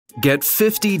Get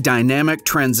 50 dynamic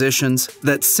transitions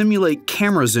that simulate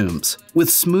camera zooms with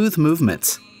smooth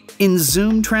movements in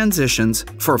Zoom Transitions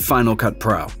for Final Cut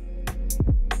Pro.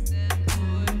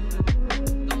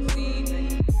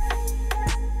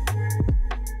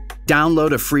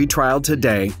 Download a free trial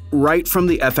today right from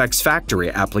the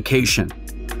FxFactory application.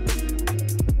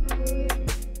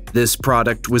 This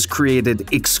product was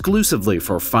created exclusively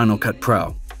for Final Cut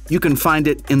Pro. You can find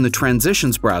it in the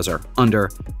Transitions browser under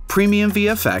Premium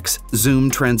VFX Zoom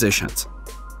Transitions.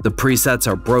 The presets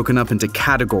are broken up into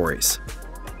categories.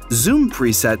 Zoom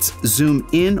presets zoom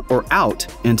in or out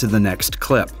into the next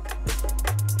clip.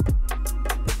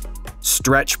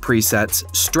 Stretch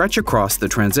presets stretch across the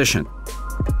transition.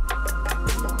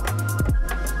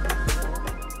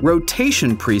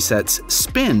 Rotation presets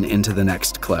spin into the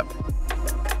next clip.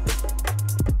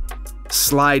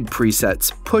 Slide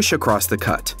presets push across the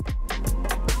cut.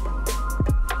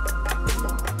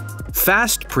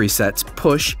 Fast presets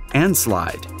push and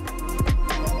slide.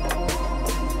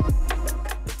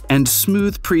 And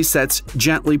smooth presets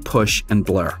gently push and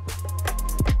blur.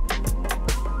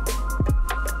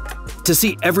 To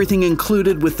see everything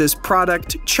included with this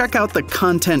product, check out the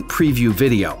content preview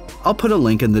video. I'll put a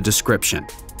link in the description.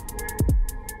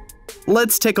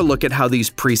 Let's take a look at how these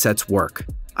presets work.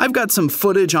 I've got some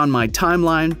footage on my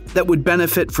timeline that would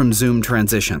benefit from Zoom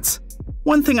Transitions.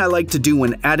 One thing I like to do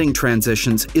when adding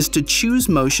transitions is to choose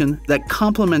motion that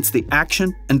complements the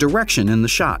action and direction in the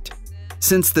shot.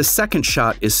 Since the second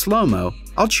shot is slow-mo,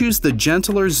 I'll choose the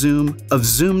gentler zoom of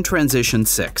Zoom Transition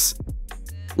 6.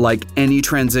 Like any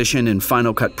transition in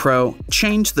Final Cut Pro,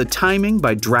 change the timing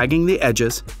by dragging the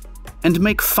edges, and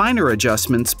make finer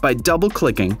adjustments by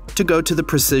double-clicking to go to the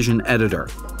Precision Editor.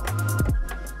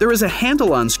 There is a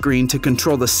handle on screen to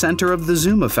control the center of the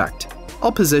zoom effect.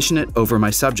 I'll position it over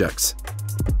my subjects.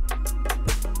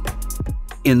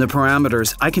 In the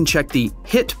parameters, I can check the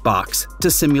Hit box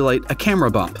to simulate a camera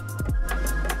bump.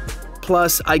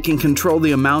 Plus, I can control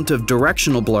the amount of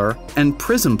directional blur and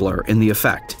prism blur in the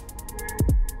effect.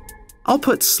 I'll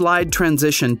put Slide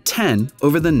Transition 10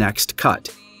 over the next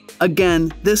cut.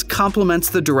 Again, this complements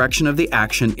the direction of the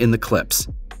action in the clips.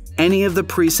 Any of the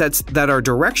presets that are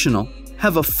directional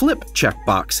have a flip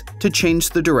checkbox to change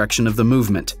the direction of the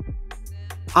movement.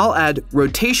 I'll add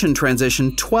Rotation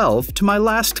Transition 12 to my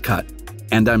last cut,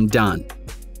 and I'm done.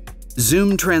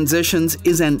 Zoom Transitions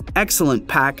is an excellent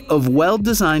pack of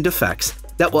well-designed effects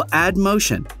that will add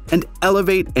motion and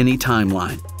elevate any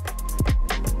timeline.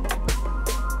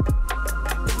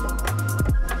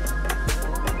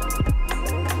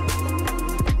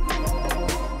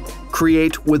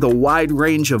 Create with a wide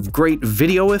range of great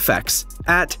video effects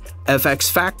at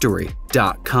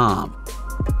FxFactory.com.